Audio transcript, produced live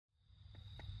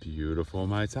Beautiful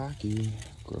Maitake,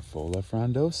 Grifola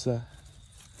frondosa.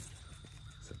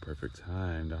 It's a perfect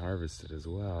time to harvest it as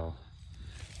well.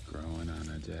 Growing on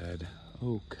a dead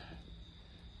oak.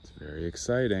 It's very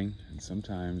exciting, and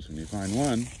sometimes when you find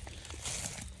one,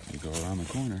 you go around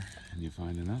the corner and you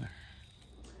find another.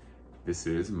 This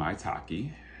is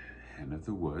Maitake, hen of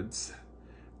the woods,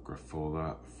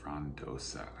 Grifola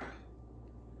frondosa.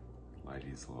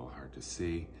 Lighting's a little hard to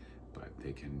see, but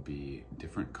they can be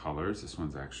different colors. This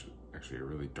one's actually a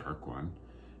really dark one.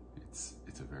 It's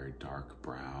a very dark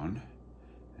brown,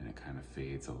 and it kind of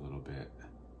fades a little bit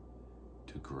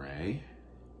to gray.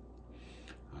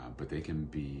 But they can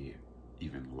be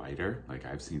even lighter. Like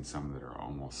I've seen some that are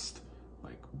almost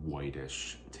like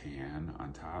whitish tan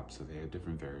on top. So they have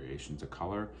different variations of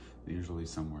color, usually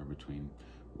somewhere between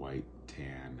white,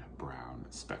 tan, brown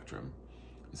spectrum.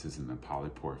 This is in the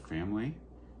polypore family.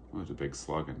 Oh, there's a big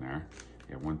slug in there.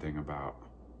 Yeah, one thing about,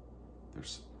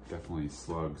 there's definitely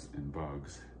slugs and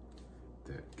bugs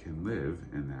that can live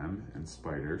in them, and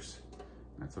spiders.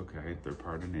 That's okay, they're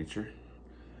part of nature,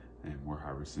 and we're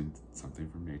harvesting something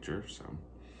from nature, so.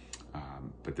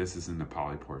 But this is in the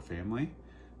polypore family.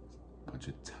 A bunch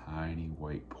of tiny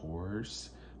white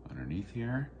pores underneath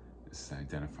here. This is an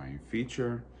identifying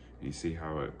feature. And you see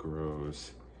how it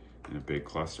grows in a big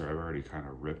cluster. I've already kind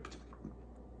of ripped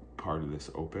part of this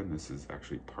open. This is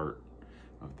actually part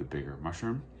of the bigger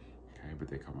mushroom, okay, but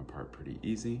they come apart pretty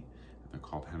easy. And they're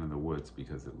called hen of the woods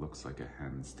because it looks like a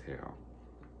hen's tail.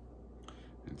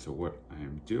 And so what I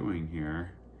am doing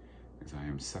here is I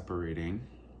am separating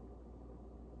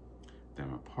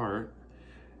them apart.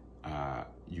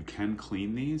 You can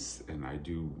clean these, and I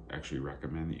do actually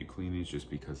recommend that you clean these just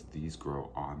because these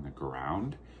grow on the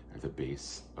ground at the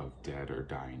base of dead or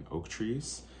dying oak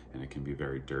trees, and it can be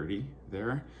very dirty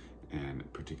there. And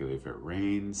particularly if it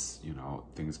rains, you know,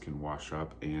 things can wash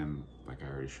up, and like I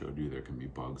already showed you, there can be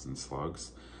bugs and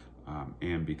slugs.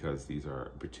 And because these are a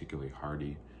particularly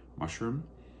hardy mushroom,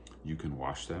 you can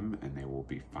wash them and they will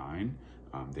be fine.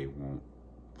 They won't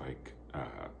like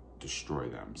destroy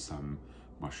them. Some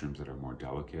mushrooms that are more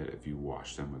delicate, if you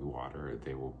wash them with water,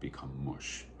 they will become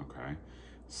mush, okay?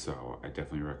 So I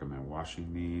definitely recommend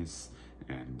washing these,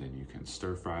 and then you can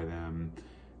stir fry them.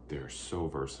 They're so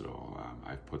versatile.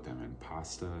 I've put them in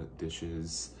pasta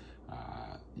dishes.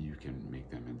 You can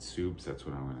make them in soups. That's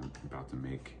what I'm about to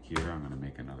make here. I'm gonna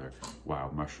make another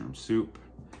wild mushroom soup.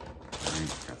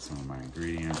 I've got some of my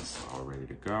ingredients all ready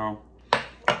to go.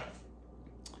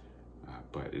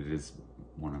 But it is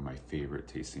one of my favorite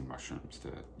tasting mushrooms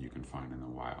that you can find in the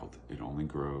wild. It only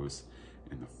grows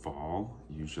in the fall,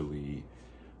 usually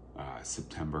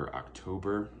September,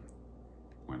 October,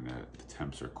 when the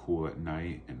temps are cool at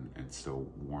night and still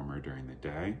warmer during the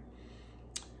day.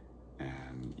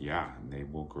 And yeah, they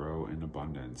will grow in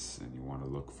abundance, and you want to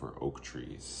look for oak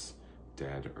trees,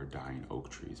 dead or dying oak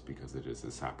trees, because it is a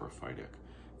saprophytic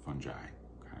fungi,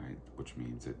 okay? Which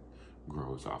means it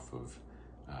grows off of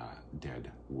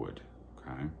dead wood,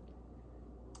 okay?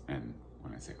 And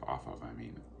when I say off of, I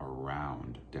mean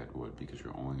around dead wood, because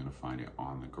you're only gonna find it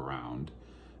on the ground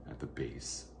at the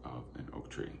base of an oak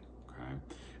tree, okay?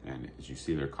 And as you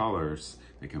see their colors,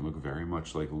 they can look very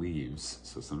much like leaves,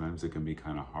 so sometimes it can be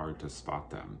kind of hard to spot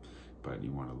them, but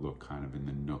you wanna look kind of in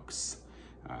the nooks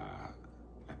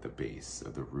at the base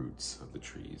of the roots of the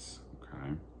trees,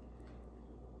 okay?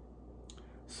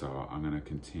 So I'm gonna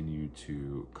continue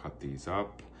to cut these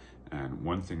up. And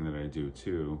one thing that I do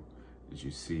too, is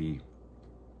you see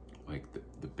like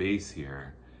the base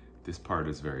here, this part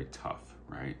is very tough,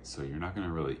 right? So you're not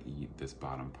gonna really eat this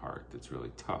bottom part that's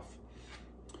really tough.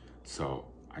 So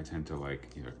I tend to like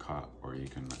either cut, or you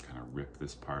can kind of rip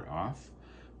this part off,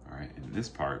 all right? And this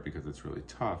part, because it's really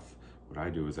tough, what I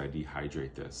do is I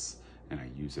dehydrate this and I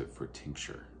use it for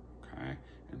tincture, okay?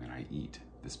 And then I eat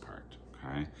this part.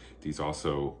 Okay.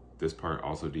 This part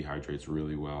also dehydrates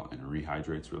really well and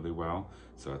rehydrates really well.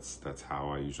 So that's how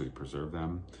I usually preserve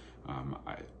them.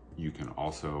 You can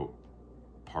also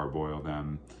parboil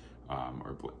them,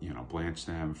 or blanch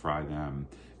them, fry them,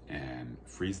 and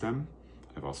freeze them.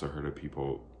 I've also heard of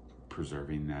people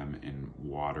preserving them in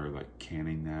water, like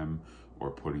canning them,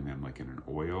 or putting them like in an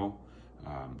oil,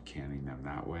 canning them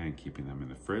that way and keeping them in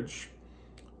the fridge.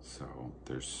 So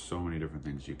there's so many different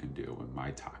things you can do with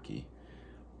Maitake,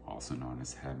 also known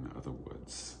as hen of the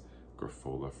woods.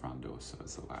 Grifola frondosa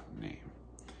is the Latin name.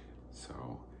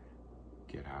 So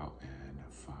get out and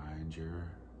find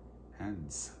your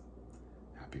hens.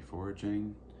 Happy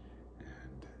foraging,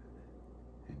 and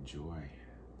enjoy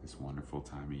this wonderful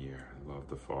time of year. I love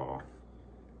the fall.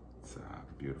 It's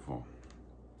beautiful.